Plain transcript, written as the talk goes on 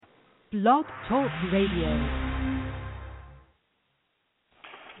Blog Talk Radio.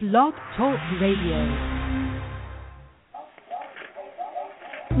 Blog Talk Radio.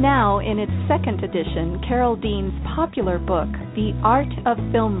 Now, in its second edition, Carol Dean's popular book, The Art of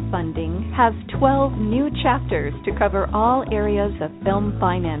Film Funding, has 12 new chapters to cover all areas of film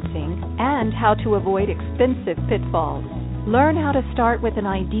financing and how to avoid expensive pitfalls. Learn how to start with an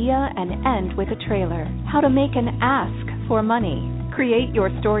idea and end with a trailer, how to make an ask for money, create your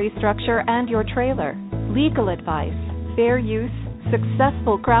story structure and your trailer, legal advice, fair use,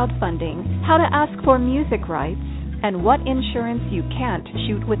 successful crowdfunding, how to ask for music rights, and what insurance you can't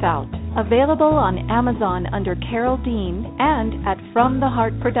shoot without. Available on Amazon under Carol Dean and at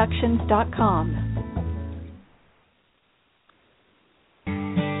FromTheHeartProductions.com.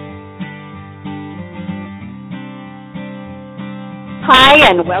 Hi,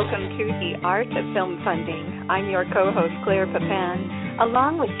 and welcome to The Art of Film Funding. I'm your co-host, Claire Papin,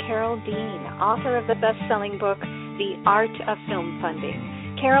 along with Carol Dean, author of the best-selling book, The Art of Film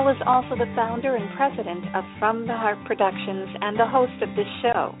Funding. Carol is also the founder and president of From the Heart Productions and the host of this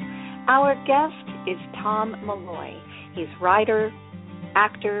show. Our guest is Tom Malloy. He's writer,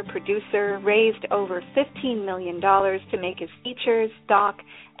 actor, producer, raised over $15 million to make his features, doc,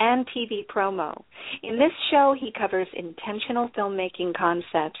 and TV promo. In this show, he covers intentional filmmaking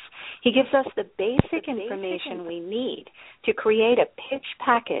concepts. He gives us the basic information we need to create a pitch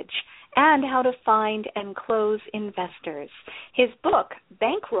package and how to find and close investors. His book,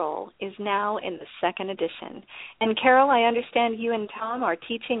 BANKROLL, is now in the second edition. And Carol, I understand you and Tom are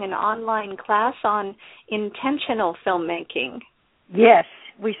teaching an online class on intentional filmmaking. Yes,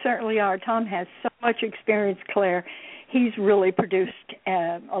 we certainly are. Tom has so much experience, Claire. He's really produced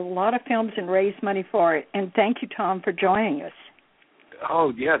a lot of films and raised money for it. And thank you, Tom, for joining us.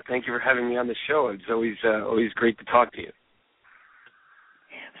 Oh, yeah, thank you for having me on the show. It's always great to talk to you.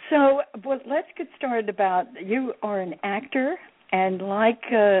 So let's get started about, you are an actor, and like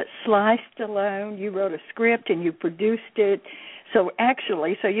Sly Stallone, you wrote a script and you produced it, so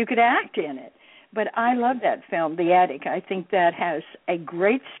you could act in it. But I love that film, The Attic. I think that has a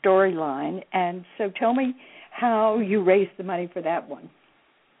great storyline, and so tell me how you raised the money for that one.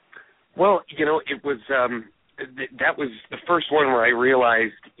 Well, it was that was the first one where I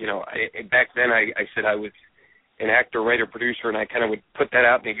realized, back then I said I was an actor, writer, producer, and I kind of would put that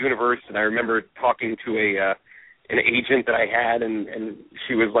out in the universe. And I remember talking to an agent that I had, and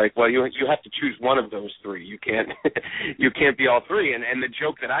she was like, "Well, you have to choose one of those three. You can't be all three." And the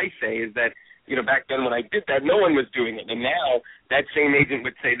joke that I say is that, back then when I did that, no one was doing it, and now that same agent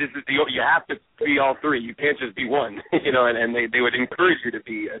would say, "This is you have to be all three. You can't just be one." And they would encourage you to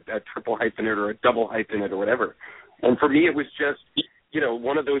be a triple hyphenate or a double hyphenate or whatever. And for me, it was just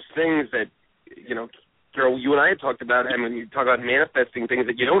one of those things that Carol, you and I had talked about, and when you talk about manifesting things,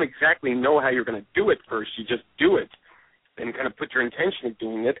 that you don't exactly know how you're going to do it first. You just do it and kind of put your intention of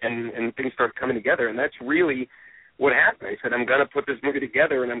doing it, and things start coming together. And that's really what happened. I said, I'm going to put this movie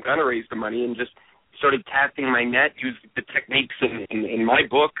together, and I'm going to raise the money, and just started casting my net, used the techniques in my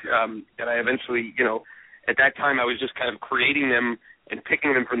book that I eventually, at that time I was just kind of creating them and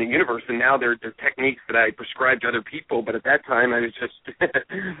picking them from the universe, and now they're techniques that I prescribe to other people. But at that time, I was just,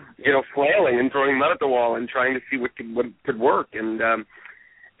 flailing and throwing mud at the wall and trying to see what could work. And then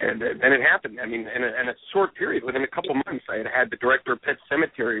it happened. I mean, in a short period, within a couple months, I had the director of Pet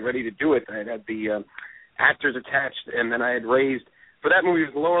Sematary ready to do it. I had the actors attached, and then I had raised, for that movie,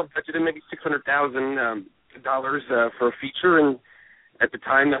 it was lower budgeted, maybe $600,000 for a feature, and at the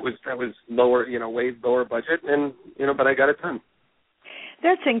time that was lower, way lower budget, and but I got it done.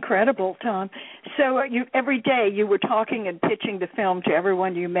 That's incredible, Tom. So every day you were talking and pitching the film to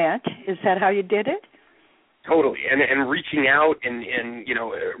everyone you met. Is that how you did it? Totally, and reaching out and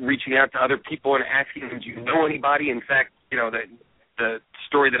reaching out to other people and asking them, do you know anybody? In fact, the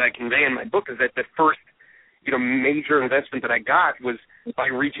story that I convey in my book is that the first major investment that I got was by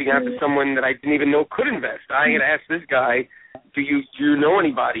reaching out to someone that I didn't even know could invest. I had asked this guy, do you know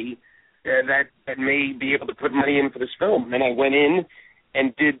anybody that may be able to put money in for this film? And I went in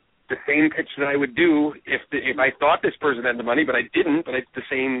and did the same pitch that I would do if I thought this person had the money, but I didn't. But it's the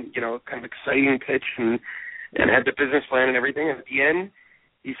same, kind of exciting pitch, and had the business plan and everything. And at the end,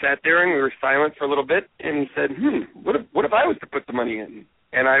 he sat there and we were silent for a little bit, and he said, what if I was to put the money in?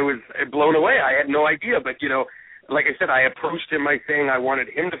 And I was blown away. I had no idea, but, like I said, I approached him by saying I wanted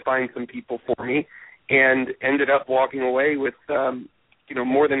him to find some people for me, and ended up walking away with,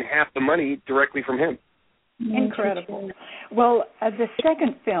 more than half the money directly from him. Incredible. Well, the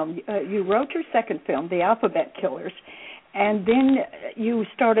second film, you wrote your second film, The Alphabet Killers, and then you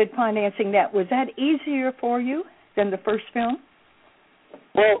started financing that. Was that easier for you than the first film?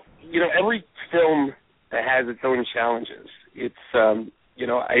 Well, every film has its own challenges. It's,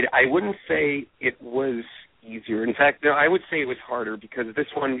 I wouldn't say it was easier. In fact, no, I would say it was harder because this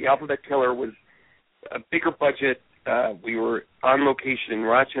one, The Alphabet Killer, was a bigger budget. We were on location in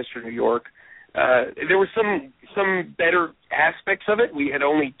Rochester, New York. There were some better aspects of it. We had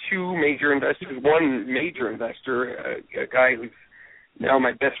only two major investors. One major investor, a guy who's now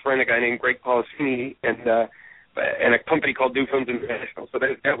my best friend, a guy named Greg Policini, and a company called New Films International. So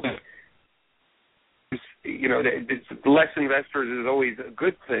that was, less investors is always a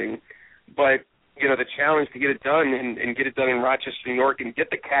good thing, but the challenge to get it done and get it done in Rochester, New York, and get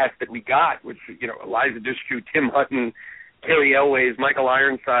the cast that we got, which Eliza Dushku, Tim Hutton, Carrie Elways, Michael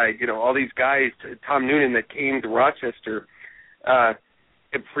Ironside, all these guys, Tom Noonan that came to Rochester,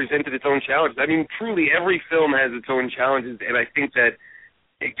 it presented its own challenges. I mean, truly, every film has its own challenges, and I think that,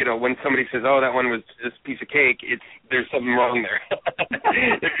 when somebody says, "Oh, that one was just a piece of cake," there's something wrong there.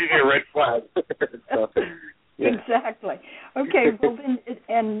 It's usually a red flag. So, yeah. Exactly. Okay, well, then,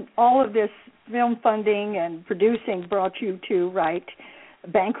 and all of this film funding and producing brought you to write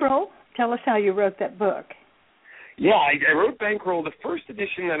BANKROLL. Tell us how you wrote that book. Yeah, I wrote BANKROLL. The first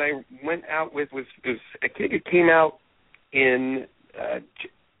edition that I went out with was I think it came out in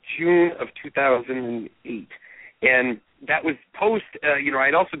June of 2008, and that was post.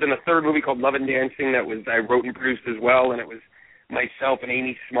 I'd also done a third movie called Love and Dancing that I wrote and produced as well, and it was myself and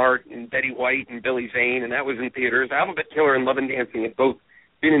Amy Smart and Betty White and Billy Zane, and that was in theaters. Alphabet Killer and Love and Dancing had both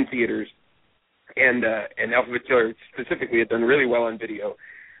been in theaters, and Alphabet Killer specifically had done really well on video,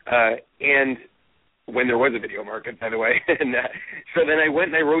 and when there was a video market, by the way. And so then I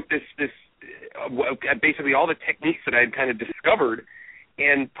went and I wrote this basically all the techniques that I had kind of discovered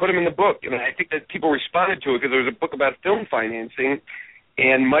and put them in the book. And I think that people responded to it because there was a book about film financing.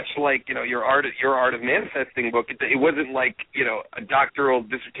 And much like, your art of manifesting book, it wasn't like, a doctoral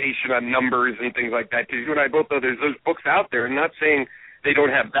dissertation on numbers and things like that. Because you and I both know there's those books out there. I'm not saying they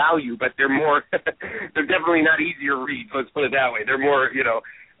don't have value, but they're more, they're definitely not easier reads. Let's put it that way. They're more,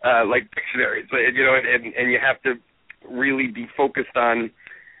 like dictionaries, and you have to really be focused on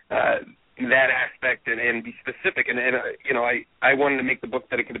that aspect and be specific. And I wanted to make the book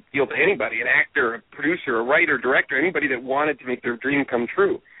that it could appeal to anybody, an actor, a producer, a writer, director, anybody that wanted to make their dream come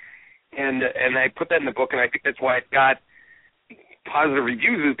true. And I put that in the book, and I think that's why it got positive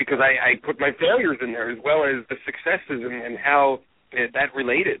reviews, is because I put my failures in there as well as the successes and how that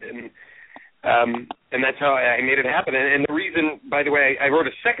related. And that's how I made it happen. And the reason, by the way, I wrote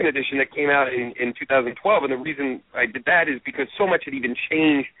a second edition that came out in 2012, and the reason I did that is because so much had even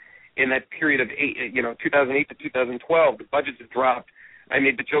changed in that period of 2008 to 2012. The budgets had dropped. I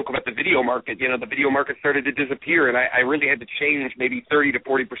made the joke about the video market. The video market started to disappear, and I really had to change maybe 30 to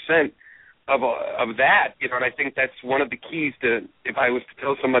 40% of that. And I think that's one of the keys to, if I was to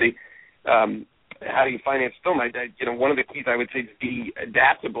tell somebody how do you finance film, one of the keys I would say is be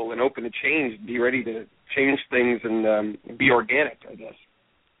adaptable and open to change, be ready to change things and be organic, I guess.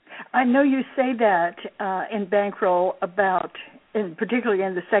 I know you say that in BANKROLL about, and particularly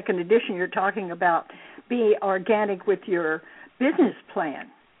in the second edition, you're talking about be organic with your business plan.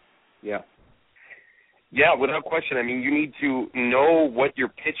 Yeah. Yeah, without question. I mean, you need to know what you're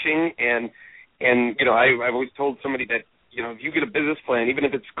pitching, and I've always told somebody that, if you get a business plan, even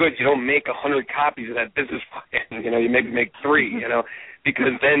if it's good, you don't make 100 copies of that business plan. You maybe make 3,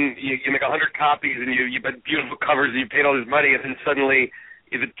 because then you make 100 copies and you put beautiful covers and you paid all this money, and then suddenly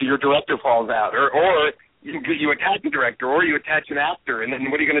your director falls out, or you attach a director, or you attach an actor, and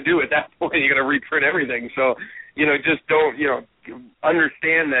then what are you going to do at that point? You're going to reprint everything. So, just don't,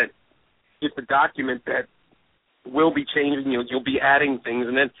 understand that it's a document that will be changing. You'll be adding things,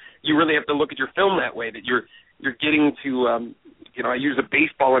 and then you really have to look at your film that way, that you're getting to, I use a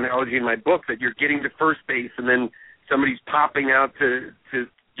baseball analogy in my book, that you're getting to first base, and then somebody's popping out to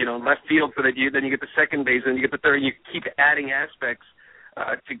left field, so that then you get the second base, and you get the third, and you keep adding aspects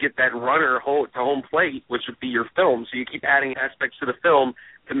to get that runner to home plate, which would be your film. So you keep adding aspects to the film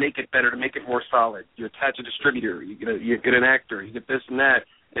to make it better, to make it more solid. You attach a distributor, you get an actor, you get this and that,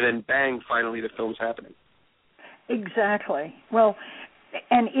 and then bang, finally the film's happening. Exactly. Well,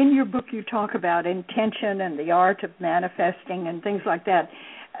 and in your book you talk about intention and the art of manifesting and things like that.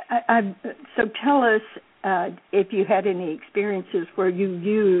 So tell us if you had any experiences where you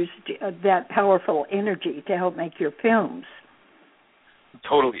used that powerful energy to help make your films.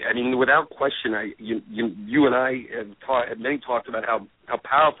 Totally. I mean, without question, you and I have many talked about how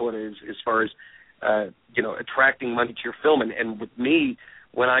powerful it is as far as attracting money to your film. And with me,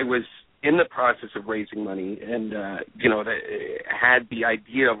 when I was in the process of raising money and had the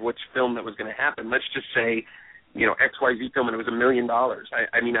idea of which film that was going to happen, let's just say XYZ film, and it was $1 million.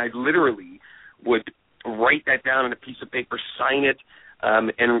 I mean, I literally would write that down on a piece of paper, sign it,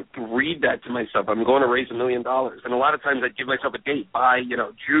 and read that to myself. I'm going to raise $1 million. And a lot of times I'd give myself a date by,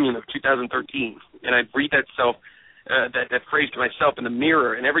 June of 2013, and I'd read that phrase to myself in the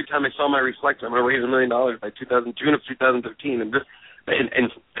mirror, and every time I saw my reflection, I'm going to raise $1 million by June of 2013, and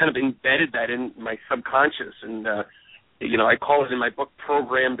kind of embedded that in my subconscious. And I call it in my book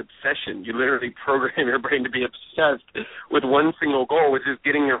programmed obsession. You literally program your brain to be obsessed with one single goal, which is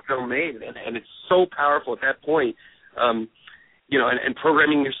getting your film made, and it's so powerful at that point. And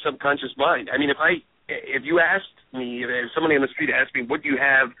programming your subconscious mind. I mean, if you asked me, if somebody on the street asked me, what do you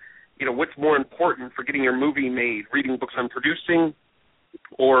have, what's more important for getting your movie made, reading books on producing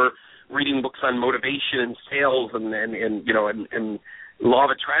or reading books on motivation and sales and law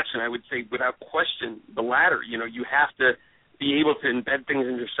of attraction, I would say without question the latter. You have to be able to embed things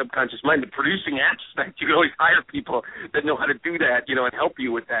in your subconscious mind. The producing aspect, you can always hire people that know how to do that, and help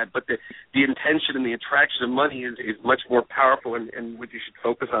you with that. But the intention and the attraction of money is much more powerful and what you should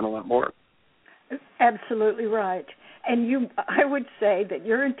focus on a lot more. Absolutely right. And I would say that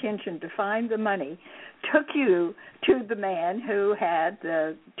your intention to find the money took you to the man who had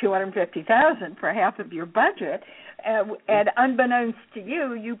the $250,000 for half of your budget, and unbeknownst to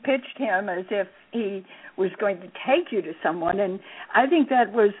you, you pitched him as if he was going to take you to someone. And I think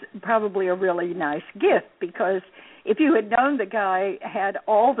that was probably a really nice gift, because if you had known the guy had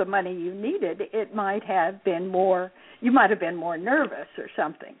all the money you needed, you might have been more nervous or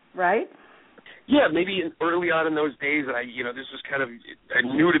something, right? Yeah, maybe early on in those days, this was kind of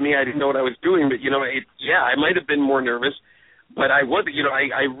new to me. I didn't know what I was doing, but I might have been more nervous, but I was.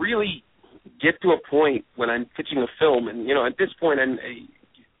 I really get to a point when I'm pitching a film, and at this point,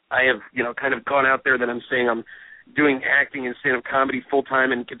 I have kind of gone out there that I'm saying I'm doing acting and stand-up comedy full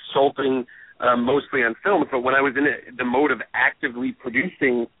time and consulting mostly on films. But when I was in the mode of actively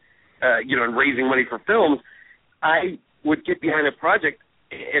producing, and raising money for films, I would get behind a project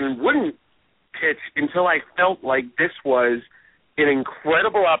and wouldn't pitch until I felt like this was an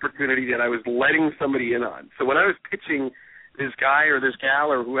incredible opportunity that I was letting somebody in on. So when I was pitching this guy or this gal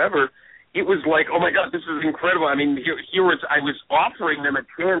or whoever, it was like, oh my God, this is incredible. I mean, I was offering them a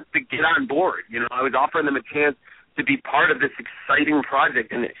chance to get on board. I was offering them a chance to be part of this exciting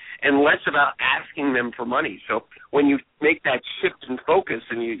project, and less about asking them for money. So when you make that shift in focus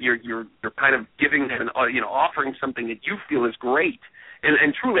and you're kind of giving them, offering something that you feel is great.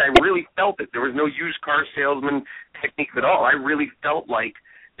 And truly, I really felt it. There was no used car salesman technique at all. I really felt like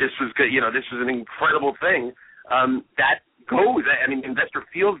this was good. This was an incredible thing. That goes. I mean, investor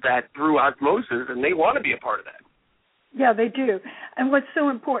feels that through osmosis, and they want to be a part of that. Yeah, they do. And what's so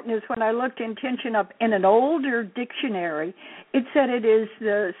important is when I looked intention up in an older dictionary, it said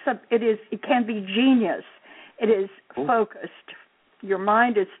it can be genius. It is focused. Your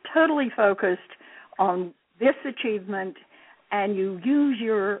mind is totally focused on this achievement, and you use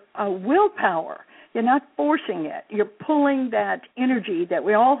your willpower. You're not forcing it. You're pulling that energy that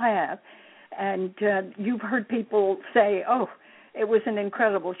we all have. And you've heard people say, oh, it was an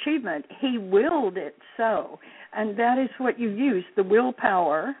incredible achievement. He willed it so. And that is what you use, the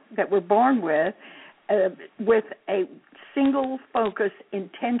willpower that we're born with a single focus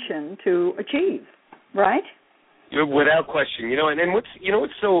intention to achieve, right? Without question. And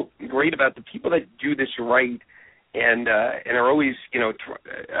what's so great about the people that do this right and are always,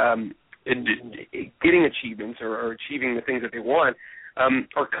 getting achievements or achieving the things that they want,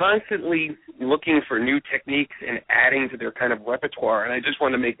 are constantly looking for new techniques and adding to their kind of repertoire. And I just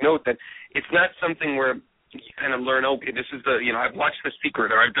want to make note that it's not something where you kind of learn, okay, this is I've watched The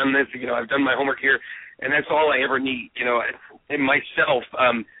Secret, or I've done this, I've done my homework here, and that's all I ever need. And myself,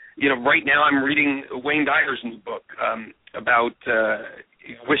 right now I'm reading Wayne Dyer's new book about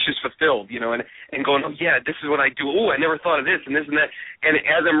wishes fulfilled, and going, oh, yeah, this is what I do. Oh, I never thought of this and this and that. And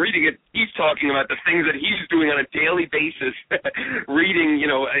as I'm reading it, he's talking about the things that he's doing on a daily basis, reading,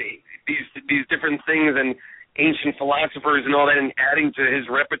 these different things and ancient philosophers and all that, and adding to his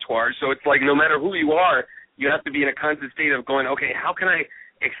repertoire. So it's like no matter who you are, you have to be in a constant state of going, okay, how can I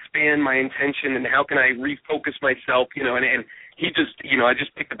expand my intention and how can I refocus myself, and he just, I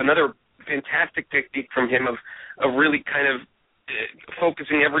just picked up another fantastic technique from him of really kind of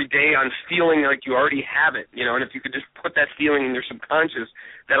focusing every day on feeling like you already have it, and if you could just put that feeling in your subconscious,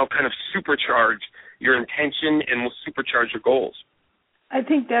 that'll kind of supercharge your intention and will supercharge your goals. I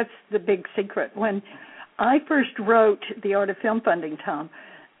think that's the big secret. When I first wrote The Art of Film Funding, Tom,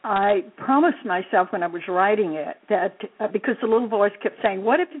 I promised myself when I was writing it that because the little voice kept saying,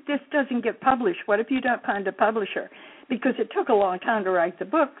 what if this doesn't get published? What if you don't find a publisher? Because it took a long time to write the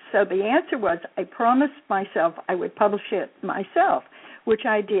book. So the answer was I promised myself I would publish it myself, which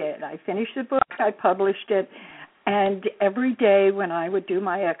I did. I finished the book, I published it, and every day when I would do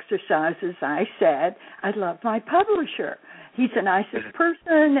my exercises, I said, I love my publisher. He's the nicest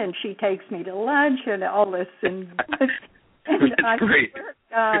person, and she takes me to lunch and all this. And I swear to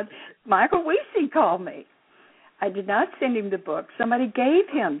God, Michael Weesey called me. I did not send him the book. Somebody gave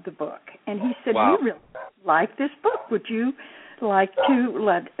him the book, and he said, wow. We really like this book. Would you like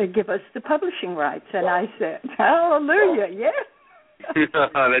to give us the publishing rights? And I said, hallelujah, yes.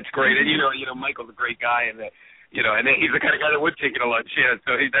 That's great. And, you know, Michael's a great guy, and and he's the kind of guy that would take it to lunch. Yeah,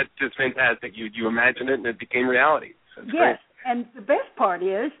 so that's just fantastic. You imagined it, and it became reality. So yes, great. And the best part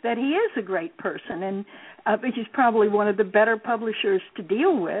is that he is a great person, and he's probably one of the better publishers to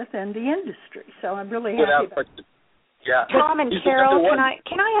deal with in the industry. So I'm really happy about it. Yeah. Tom and Carol,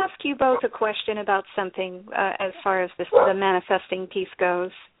 can I ask you both a question about something as far as the manifesting piece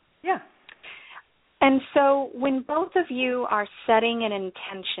goes? Yeah. And so when both of you are setting an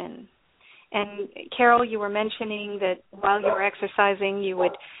intention, and Carol, you were mentioning that while you were exercising, you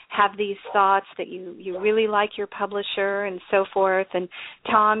would have these thoughts that you really like your publisher and so forth. And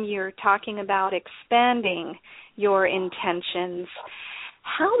Tom, you're talking about expanding your intentions.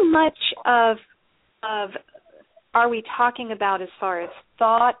 How much of are we talking about as far as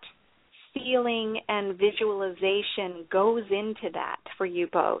thought, feeling, and visualization goes into that for you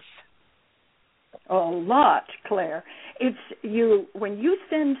both? A lot, Claire. It's you when you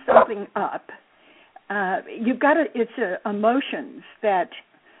send something up. You've got to. It's emotions that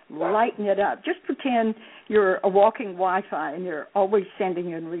lighten it up. Just pretend you're a walking Wi-Fi and you're always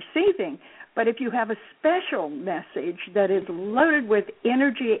sending and receiving. But if you have a special message that is loaded with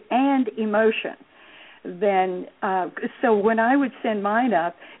energy and emotion, then so when I would send mine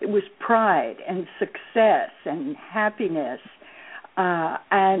up, it was pride and success and happiness.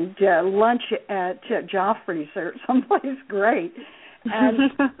 And lunch at Joffrey's or someplace great.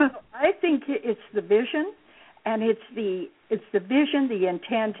 And I think it's the vision, and it's the vision, the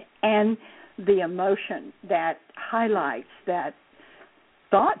intent, and the emotion that highlights that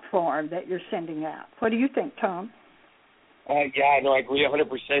thought form that you're sending out. What do you think, Tom? Yeah, no, I agree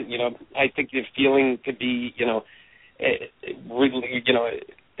 100%. I think the feeling could be,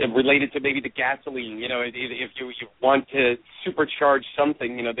 related to maybe the gasoline. If you want to supercharge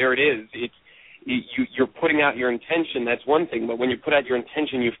something, there it is. You're putting out your intention. That's one thing. But when you put out your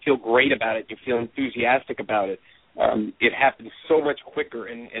intention, you feel great about it. You feel enthusiastic about it. It happens so much quicker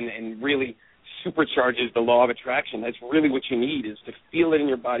and really supercharges the law of attraction. That's really what you need, is to feel it in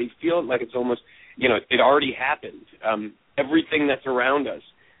your body, feel it like it's almost, it already happened. Everything that's around us,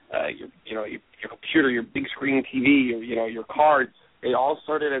 your computer, your big screen TV, your car, they all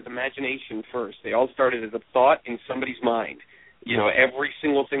started as imagination first. They all started as a thought in somebody's mind. Every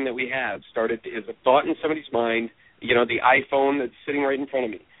single thing that we have started as a thought in somebody's mind, the iPhone that's sitting right in front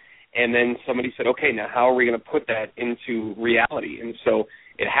of me. And then somebody said, okay, now how are we going to put that into reality? And so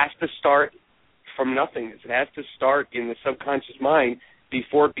it has to start from nothingness. It has to start in the subconscious mind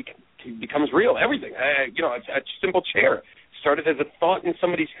before it becomes real. Everything. A simple chair started as a thought in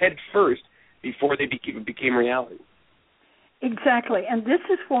somebody's head first before they became reality. Exactly, and this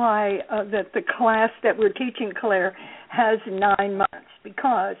is why that the class that we're teaching, Claire, has 9 months,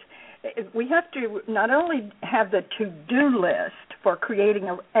 because we have to not only have the to-do list for creating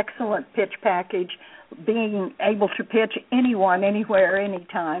an excellent pitch package, being able to pitch anyone, anywhere,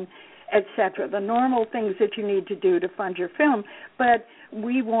 anytime, etc., the normal things that you need to do to fund your film, but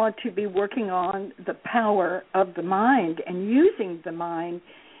we want to be working on the power of the mind and using the mind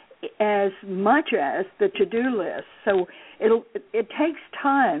as much as the to-do list. So it takes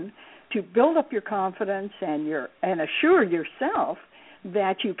time to build up your confidence and assure yourself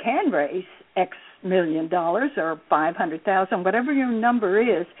that you can raise X million dollars or 500,000, whatever your number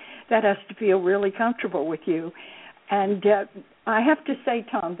is. That has to feel really comfortable with you. And I have to say,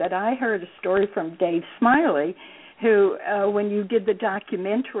 Tom, that I heard a story from Dave Smiley, who, when you did the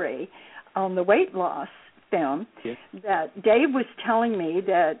documentary on the weight loss film, yeah, that Dave was telling me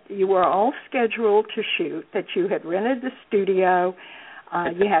that you were all scheduled to shoot, that you had rented the studio,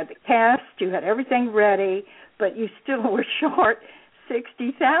 you had the cast, you had everything ready, but you still were short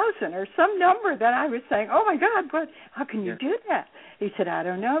 $60,000 or some number that I was saying, oh my God, but how can you do that? He said, I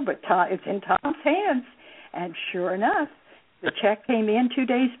don't know, but it's in Tom's hands. And sure enough, the check came in 2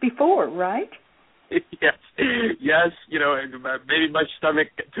 days before, right? yes. Maybe my stomach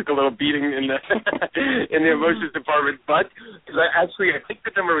took a little beating in the in the emotions department, but I think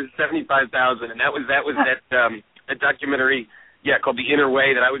the number was 75,000, and that was that documentary, called The Inner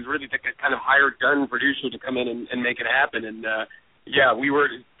Way, that I was really the kind of hired gun producer to come in and make it happen, and we were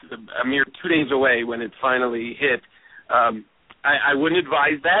a mere 2 days away when it finally hit. I wouldn't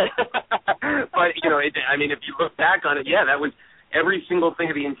advise that, but if you look back on it, that was every single thing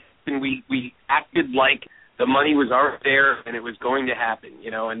of the intention. We acted like the money was already there and it was going to happen,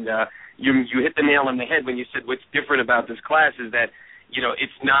 and you hit the nail on the head when you said what's different about this class is that,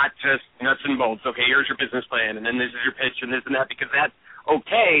 it's not just nuts and bolts. Okay, here's your business plan, and then this is your pitch and this and that, because that's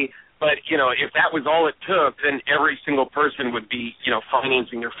okay. But, if that was all it took, then every single person would be,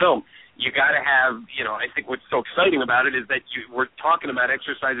 financing their film. You got to have, I think what's so exciting about it is that we're talking about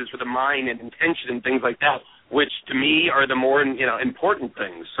exercises for the mind and intention and things like that, which to me are the more, important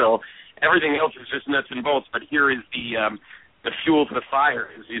things. So everything else is just nuts and bolts, but here is the fuel to the fire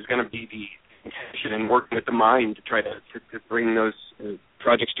is going to be the intention and working with the mind to try to bring those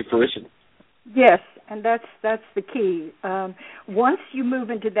projects to fruition. Yes, and that's the key. Once you move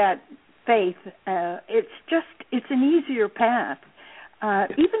into that faith, it's an easier path.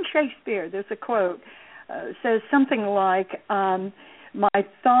 Even Shakespeare, there's a quote, says something like, my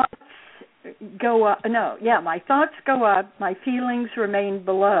thoughts go up, my thoughts go up, my feelings remain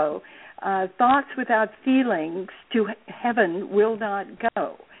below. Thoughts without feelings to heaven will not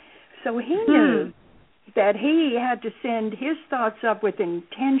go. So he knew that he had to send his thoughts up with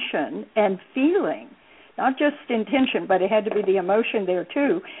intention and feeling, not just intention, but it had to be the emotion there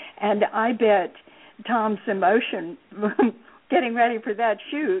too. And I bet Tom's emotion getting ready for that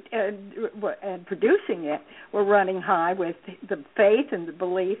shoot and producing it were running high with the faith and the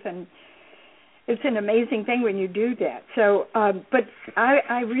belief, and it's an amazing thing when you do that. So, but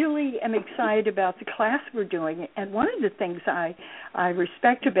I really am excited about the class we're doing, and one of the things I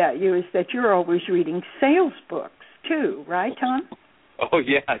respect about you is that you're always reading sales books too, right, Tom? Oh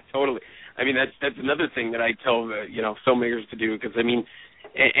yeah, totally. I mean, that's another thing that I tell filmmakers to do, because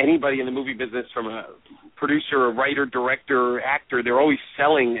anybody in the movie business, from a producer, a writer, director, actor, they're always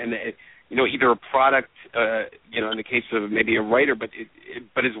selling, and either a product, in the case of maybe a writer, but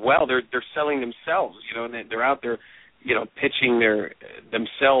as well they're selling themselves, and they're out there, pitching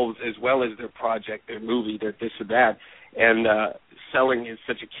themselves as well as their project, their movie, their this or that, and selling is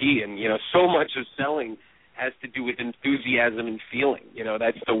such a key, and so much of selling has to do with enthusiasm and feeling.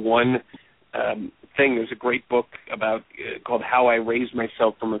 That's the one thing. There's a great book about called How I Raised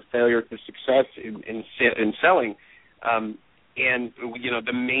Myself from a Failure to Success in Selling. And,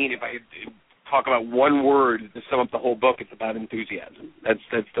 the main, if I talk about one word to sum up the whole book, it's about enthusiasm.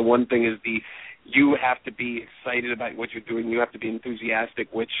 That's the one thing, is you have to be excited about what you're doing. You have to be enthusiastic,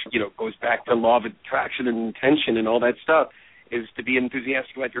 which, goes back to law of attraction and intention and all that stuff, is to be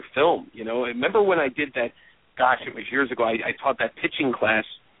enthusiastic about your film. Remember when I did that, it was years ago, I taught that pitching class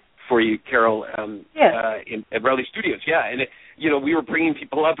for you, Carol, at Raleigh Studios, and we were bringing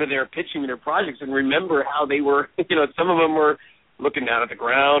people up and they were pitching their projects, and remember how they were, some of them were looking down at the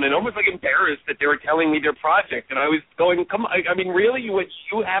ground and almost like embarrassed that they were telling me their project, and I was going, come on, I mean, really,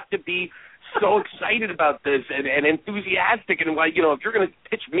 you have to be so excited about this and enthusiastic, and if you're going to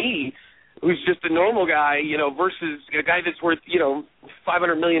pitch me, who's just a normal guy, versus a guy that's worth,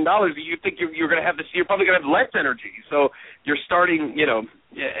 $500 million, you think you're going to have you're probably going to have less energy. So you're starting,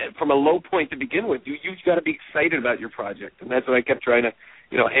 from a low point to begin with. You've got to be excited about your project, and that's what I kept trying to,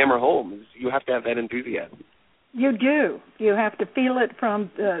 hammer home, is you have to have that enthusiasm. You do. You have to feel it from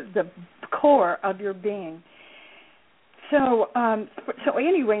the core of your being. So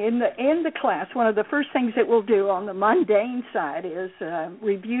anyway, in the class, one of the first things that we'll do on the mundane side is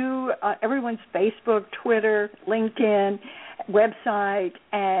review everyone's Facebook, Twitter, LinkedIn, website,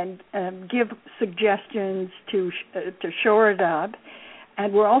 and give suggestions to shore it up.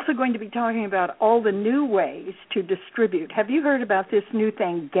 And we're also going to be talking about all the new ways to distribute. Have you heard about this new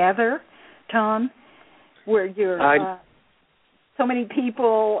thing, Gather, Tom, where you're so many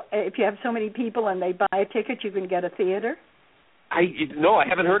people, if you have so many people and they buy a ticket, you can get a theater? No, I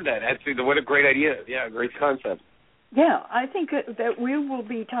haven't heard that. Actually, what a great idea. Yeah, great concept. Yeah, I think that we will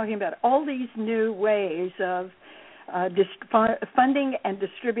be talking about all these new ways of funding and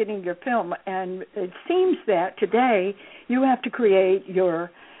distributing your film. And it seems that today you have to create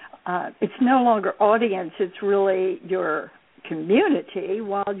your, it's no longer audience, it's really your community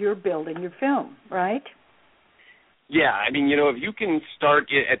while you're building your film, right? Yeah, I mean, if you can start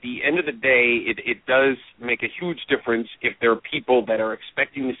at the end of the day, it does make a huge difference if there are people that are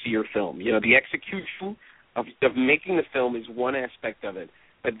expecting to see your film. The execution of making the film is one aspect of it,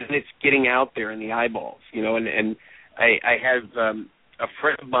 but then it's getting out there in the eyeballs, you know. And I have a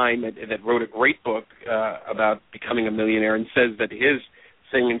friend of mine that wrote a great book about becoming a millionaire, and says that his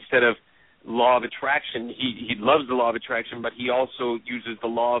thing, instead of law of attraction, he loves the law of attraction, but he also uses the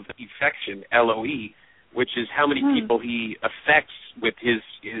law of effection, LOE, which is how many people he affects with his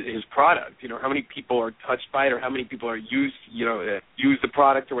product. You know, how many people are touched by it, or how many people are use the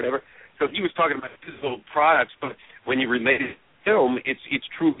product or whatever. So he was talking about physical products, but when you relate it to film, it's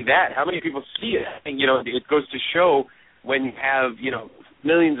truly that. How many people see it? And, you know, it goes to show when you have, you know,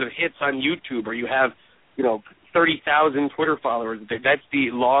 millions of hits on YouTube, or you have, you know, 30,000 Twitter followers. That's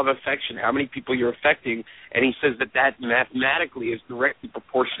the law of affection, how many people you're affecting. And he says that mathematically is directly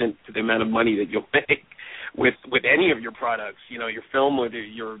proportionate to the amount of money that you'll make with any of your products. You know, your film, or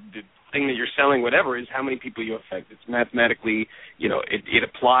the thing that you're selling, whatever, is how many people you affect. It's mathematically, you know, it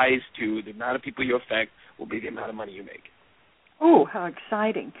applies to the amount of people you affect will be the amount of money you make. Oh, how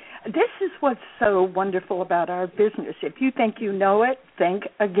exciting. This is what's so wonderful about our business. If you think you know it, think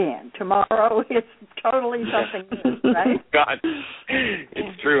again. Tomorrow it's totally something new, right? God,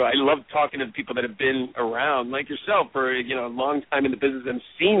 it's true. I love talking to people that have been around, like yourself, for, you know, a long time in the business, and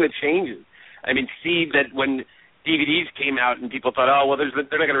seeing the changes. I mean, see that when DVDs came out and people thought, oh, well, they're not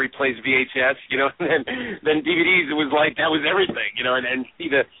going to replace VHS, you know, and then DVDs, it was like that was everything, you know, and see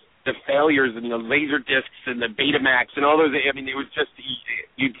the failures and the laser discs and the Betamax and all those. I mean, it was just,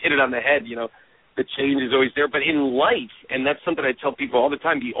 you hit it on the head, you know. The change is always there. But in life, and that's something I tell people all the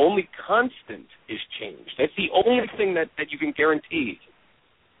time, the only constant is change. That's the only thing that you can guarantee.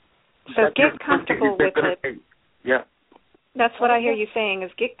 So get comfortable with it. Yeah. That's what I hear you saying,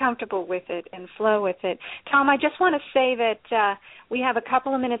 is get comfortable with it and flow with it. Tom, I just want to say that we have a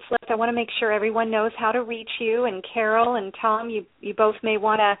couple of minutes left. I want to make sure everyone knows how to reach you. And Carol and Tom, you both may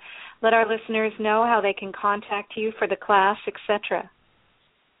want to let our listeners know how they can contact you for the class, etc.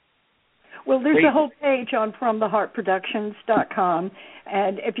 Well, there's a whole page on FromTheHeartProductions.com,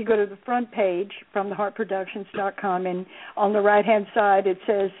 and if you go to the front page, FromTheHeartProductions.com, and on the right-hand side it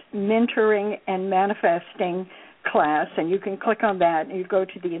says Mentoring and Manifesting class, and you can click on that and you go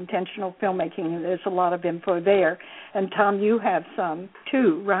to the intentional filmmaking, and there's a lot of info there. And Tom, you have some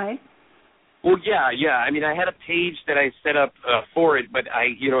too, right? Well, yeah. I mean, I had a page that I set up for it, but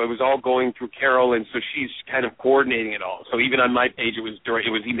it was all going through Carol, and so she's kind of coordinating it all. So even on my page, it was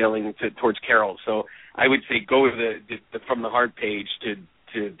emailing towards Carol. So I would say go to the From the Heart page to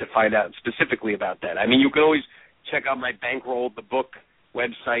find out specifically about that. I mean, you can always check out my Bankroll the Book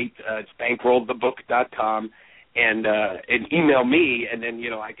website. It's bankrollthebook.com. And email me, and then, you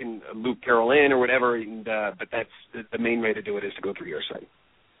know, I can loop Carol in or whatever. And but that's the main way to do it, is to go through your site.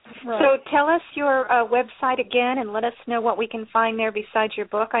 Right. So tell us your website again, and let us know what we can find there besides your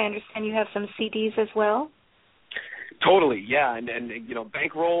book. I understand you have some CDs as well. Totally, yeah. And you know,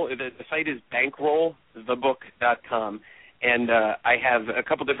 Bankroll. The site is bankrollthebook.com. And I have a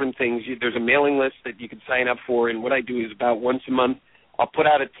couple different things. There's a mailing list that you can sign up for, and what I do is about once a month, I'll put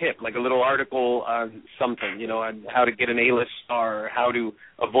out a tip, like a little article on something, you know, on how to get an A-list star, or how to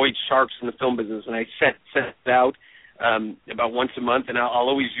avoid sharks in the film business. And I set it out about once a month, and I'll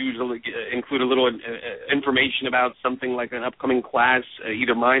always usually include a little information about something like an upcoming class,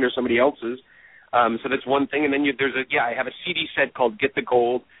 either mine or somebody else's. So that's one thing. And then I have a CD set called Get the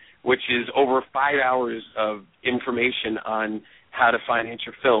Gold, which is over 5 hours of information on how to finance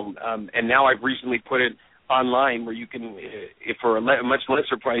your film. And now I've recently put it online, where you can, if for a much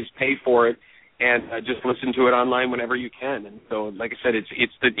lesser price, pay for it and just listen to it online whenever you can. And so, like I said, it's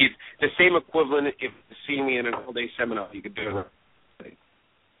the same equivalent if seeing me in an all-day seminar. You could do it.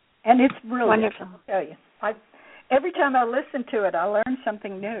 And it's brilliant. Wonderful. I'll tell you. Every time I listen to it, I learn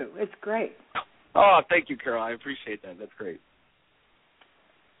something new. It's great. Oh, thank you, Carol. I appreciate that. That's great.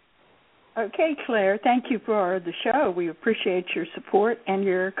 Okay, Claire, thank you for the show. We appreciate your support and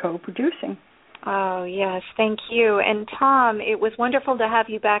your co-producing. Oh, yes, thank you. And Tom, it was wonderful to have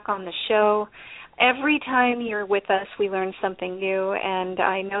you back on the show. Every time you're with us, we learn something new, and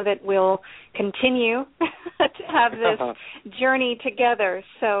I know that we'll continue to have this journey together.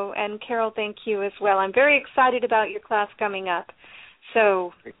 So, and Carol, thank you as well. I'm very excited about your class coming up.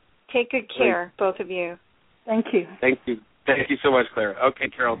 So take good care, both of you. Thank you. Thank you. Thank you so much, Claire. Okay,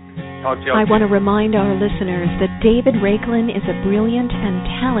 Carol. Talk to you. I want to remind our listeners that David Rakelin is a brilliant and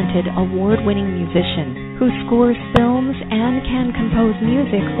talented award-winning musician who scores films and can compose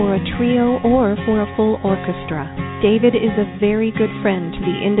music for a trio or for a full orchestra. David is a very good friend to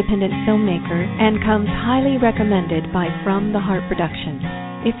the independent filmmaker and comes highly recommended by From the Heart Productions.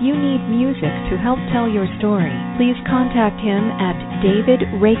 If you need music to help tell your story, please contact him at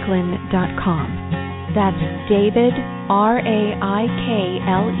davidrakelin.com. That's David,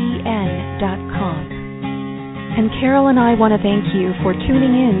 RAIKLEN.com. And Carol and I want to thank you for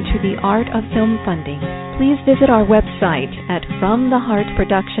tuning in to The Art of Film Funding. Please visit our website at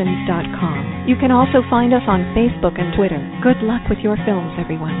FromTheHeartProductions.com. You can also find us on Facebook and Twitter. Good luck with your films,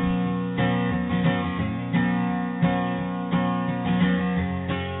 everyone.